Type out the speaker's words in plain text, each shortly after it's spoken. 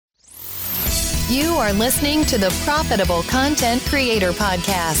You are listening to the Profitable Content Creator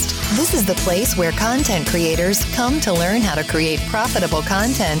Podcast. This is the place where content creators come to learn how to create profitable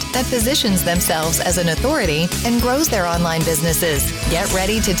content that positions themselves as an authority and grows their online businesses. Get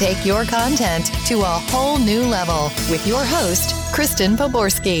ready to take your content to a whole new level with your host, Kristen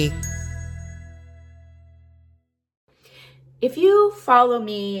Poborski. If you follow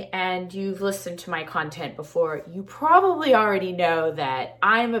me and you've listened to my content before, you probably already know that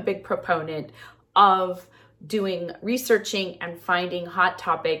I'm a big proponent of researching and finding hot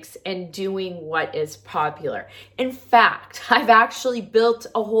topics and doing what is popular. In fact, I've actually built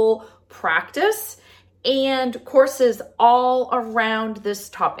a whole practice and courses all around this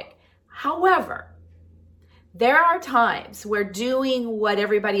topic. However, there are times where doing what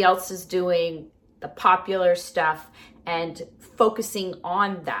everybody else is doing, the popular stuff, and focusing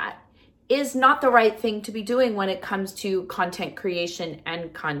on that is not the right thing to be doing when it comes to content creation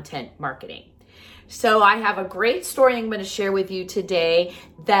and content marketing. So I have a great story I'm going to share with you today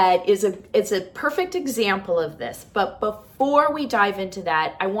that it's a perfect example of this. But before we dive into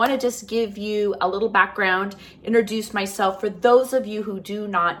that, I want to just give you a little background, introduce myself for those of you who do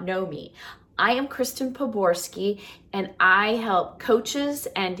not know me. I am Kristen Poborski, and I help coaches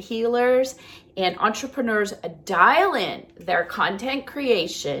and healers and entrepreneurs dial in their content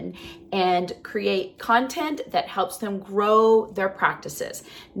creation and create content that helps them grow their practices.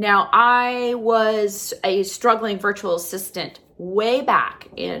 Now, I was a struggling virtual assistant way back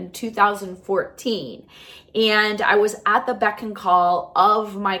in 2014, and I was at the beck and call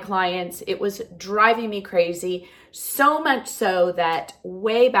of my clients. It was driving me crazy. So much so that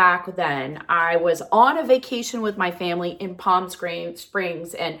way back then, I was on a vacation with my family in Palm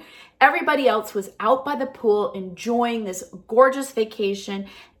Springs, and everybody else was out by the pool enjoying this gorgeous vacation.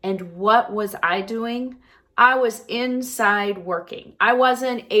 And what was I doing? I was inside working. I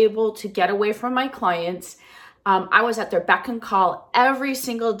wasn't able to get away from my clients. I was at their beck and call every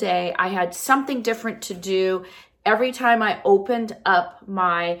single day. I had something different to do every time I opened up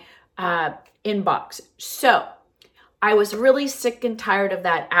my inbox. So I was really sick and tired of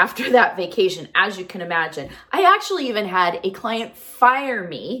that after that vacation, as you can imagine. I actually even had a client fire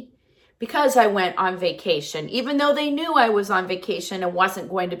me because I went on vacation, even though they knew I was on vacation and wasn't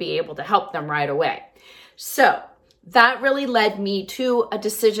going to be able to help them right away. So that really led me to a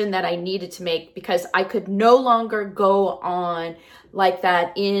decision that I needed to make because I could no longer go on like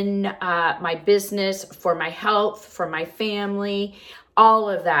that in my business, for my health, for my family, all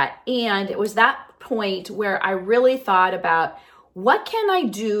of that. And it was that point where I really thought about what can I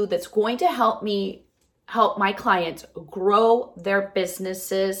do that's going to help my clients grow their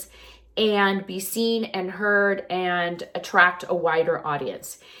businesses and be seen and heard and attract a wider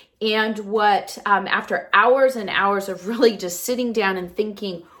audience. And after hours and hours of really just sitting down and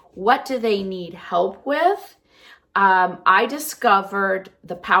thinking, what do they need help with? I discovered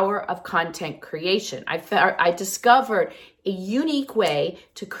the power of content creation. I discovered a unique way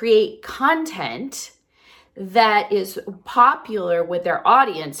to create content that is popular with their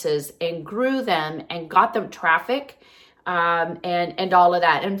audiences and grew them and got them traffic and all of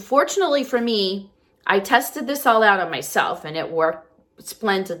that. And fortunately for me, I tested this all out on myself and it worked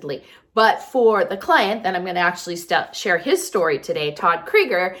splendidly. But for the client that I'm going to actually share his story today, Todd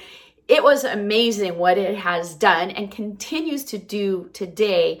Krieger, it was amazing what it has done and continues to do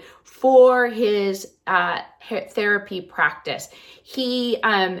today for his therapy practice. He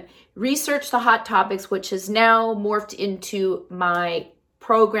researched the hot topics, which has now morphed into my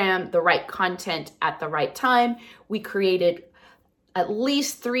program, The Right Content at the Right Time. We created at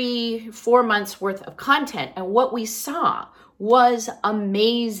least 3-4 months worth of content, and what we saw was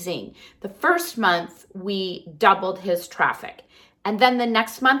amazing. The first month, we doubled his traffic. And then the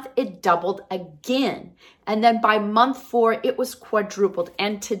next month, it doubled again. And then by month 4, it was quadrupled.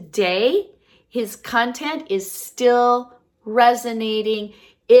 And today, his content is still resonating.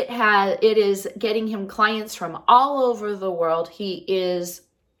 It is getting him clients from all over the world. He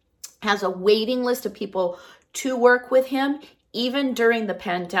has a waiting list of people to work with him. Even during the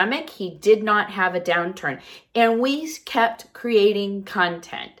pandemic, he did not have a downturn. And we kept creating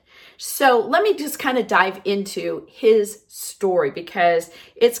content. So let me just kind of dive into his story because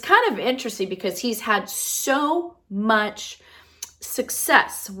it's kind of interesting because he's had so much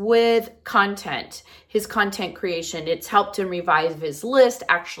success with content, his content creation. It's helped him revive his list,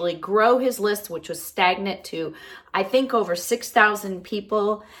 actually grow his list, which was stagnant, to, I think, over 6,000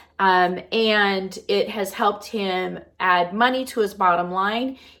 people. And it has helped him add money to his bottom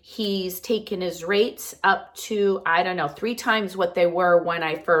line. He's taken his rates up to, 3 times what they were when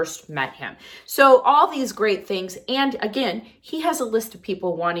I first met him. So all these great things. And again, he has a list of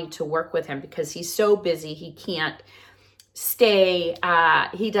people wanting to work with him because he's so busy. He can't stay.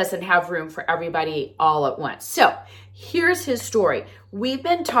 He doesn't have room for everybody all at once. So here's his story. We've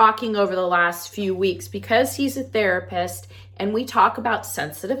been talking over the last few weeks because he's a therapist, and we talk about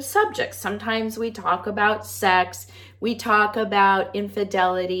sensitive subjects. Sometimes we talk about sex, we talk about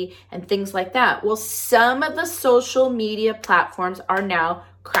infidelity and things like that. Well, some of the social media platforms are now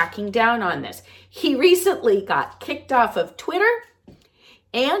cracking down on this. He recently got kicked off of Twitter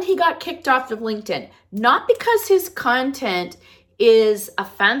and he got kicked off of LinkedIn, not because his content is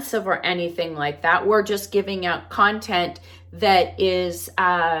offensive or anything like that. We're just giving out content that is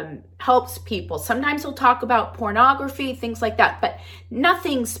helps people. Sometimes we'll talk about pornography, things like that, but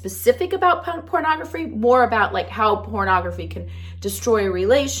nothing specific about pornography, more about like how pornography can destroy a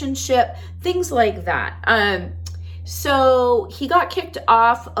relationship, things like that. So he got kicked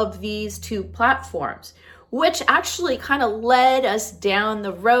off of these 2 platforms, which actually kind of led us down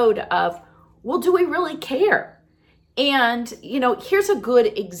the road of, well, do we really care? And, here's a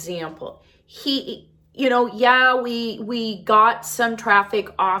good example. We got some traffic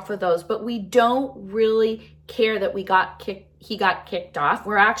off of those, but we don't really care that he got kicked off.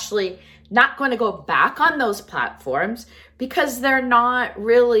 We're actually not going to go back on those platforms because they're not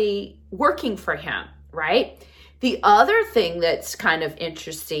really working for him, right? The other thing that's kind of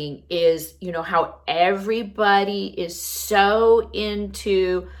interesting is, how everybody is so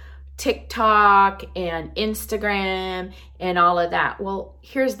into TikTok and Instagram and all of that. Well,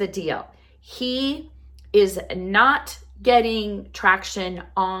 here's the deal. He is not getting traction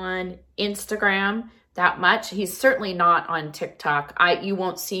on Instagram that much. He's certainly not on TikTok. You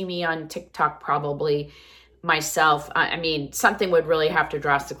won't see me on TikTok probably myself. Something would really have to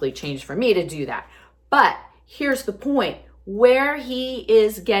drastically change for me to do that. But here's the point. Where he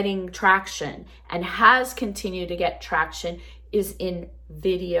is getting traction and has continued to get traction is in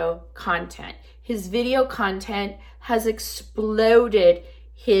video content. His video content has exploded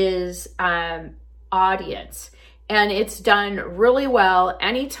his audience, and it's done really well.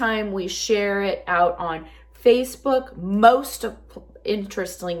 Anytime we share it out on Facebook, most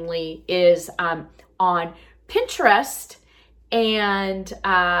interestingly is on Pinterest and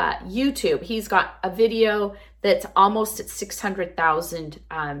YouTube. He's got a video that's almost at 600,000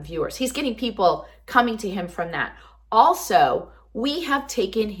 viewers. He's getting people coming to him from that. Also, we have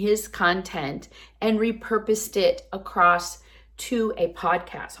taken his content and repurposed it across to a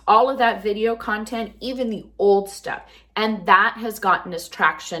podcast. All of that video content, even the old stuff, and that has gotten us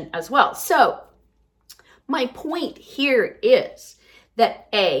traction as well. So my point here is that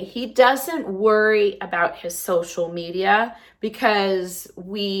he doesn't worry about his social media because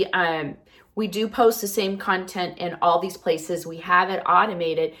we do post the same content in all these places. We have it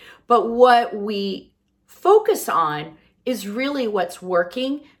automated, but what we focus on is really what's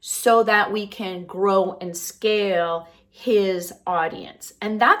working so that we can grow and scale his audience.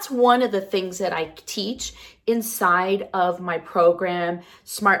 And that's one of the things that I teach inside of my program,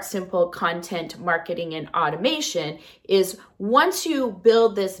 Smart Simple Content Marketing and Automation, is once you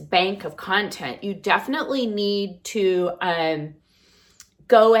build this bank of content, you definitely need to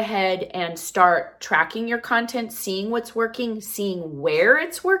go ahead and start tracking your content, seeing what's working, seeing where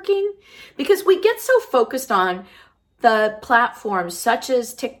it's working, because we get so focused on the platforms such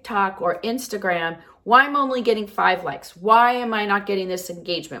as TikTok or Instagram. Why am I only getting 5 likes? Why am I not getting this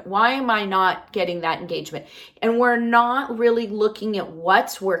engagement? Why am I not getting that engagement? And we're not really looking at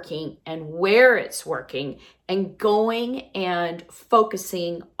what's working and where it's working and going and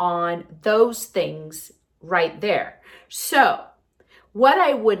focusing on those things right there. So what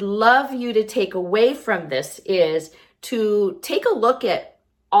I would love you to take away from this is to take a look at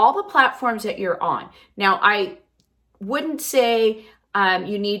all the platforms that you're on. Now, I wouldn't say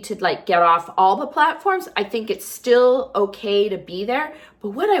you need to get off all the platforms. I think it's still okay to be there.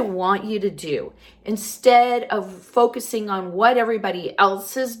 But what I want you to do, instead of focusing on what everybody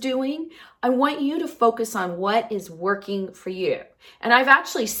else is doing, I want you to focus on what is working for you. And I've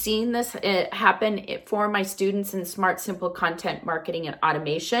actually seen this happen for my students in Smart Simple Content Marketing and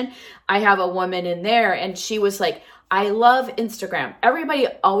Automation. I have a woman in there and she was like, I love Instagram. Everybody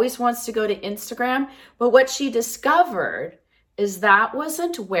always wants to go to Instagram, but what she discovered is that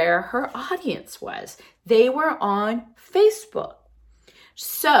wasn't where her audience was. They were on Facebook.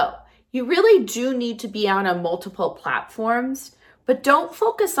 So you really do need to be on multiple platforms, but don't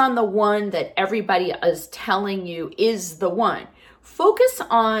focus on the one that everybody is telling you is the one. Focus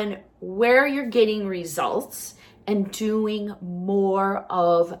on where you're getting results and doing more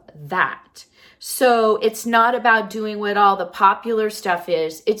of that. So it's not about doing what all the popular stuff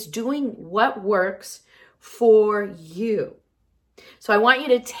is. It's doing what works for you. So I want you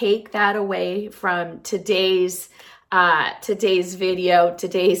to take that away from today's video,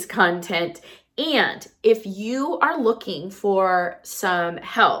 today's content. And if you are looking for some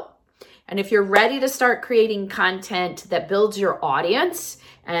help, and if you're ready to start creating content that builds your audience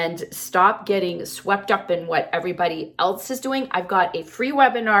and stop getting swept up in what everybody else is doing, I've got a free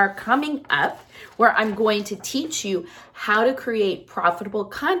webinar coming up where I'm going to teach you how to create profitable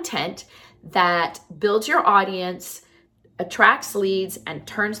content that builds your audience, attracts leads, and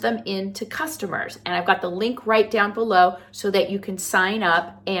turns them into customers. And I've got the link right down below so that you can sign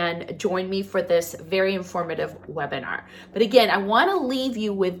up and join me for this very informative webinar. But again, I want to leave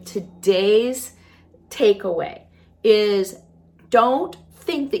you with today's takeaway is don't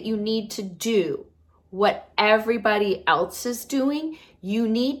think that you need to do what everybody else is doing. You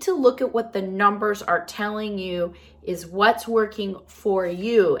need to look at what the numbers are telling you is what's working for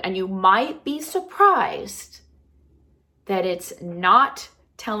you. And you might be surprised that it's not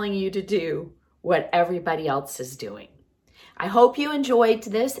telling you to do what everybody else is doing. I hope you enjoyed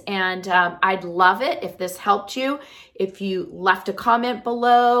this, and I'd love it if this helped you, if you left a comment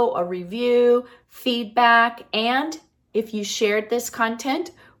below, a review, feedback, and if you shared this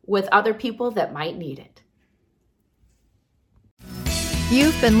content with other people that might need it.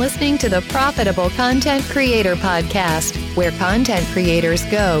 You've been listening to the Profitable Content Creator Podcast, where content creators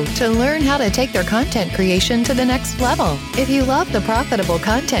go to learn how to take their content creation to the next level. If you love the Profitable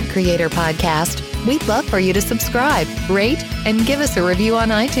Content Creator Podcast, we'd love for you to subscribe, rate, and give us a review on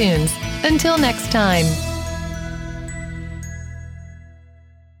iTunes. Until next time.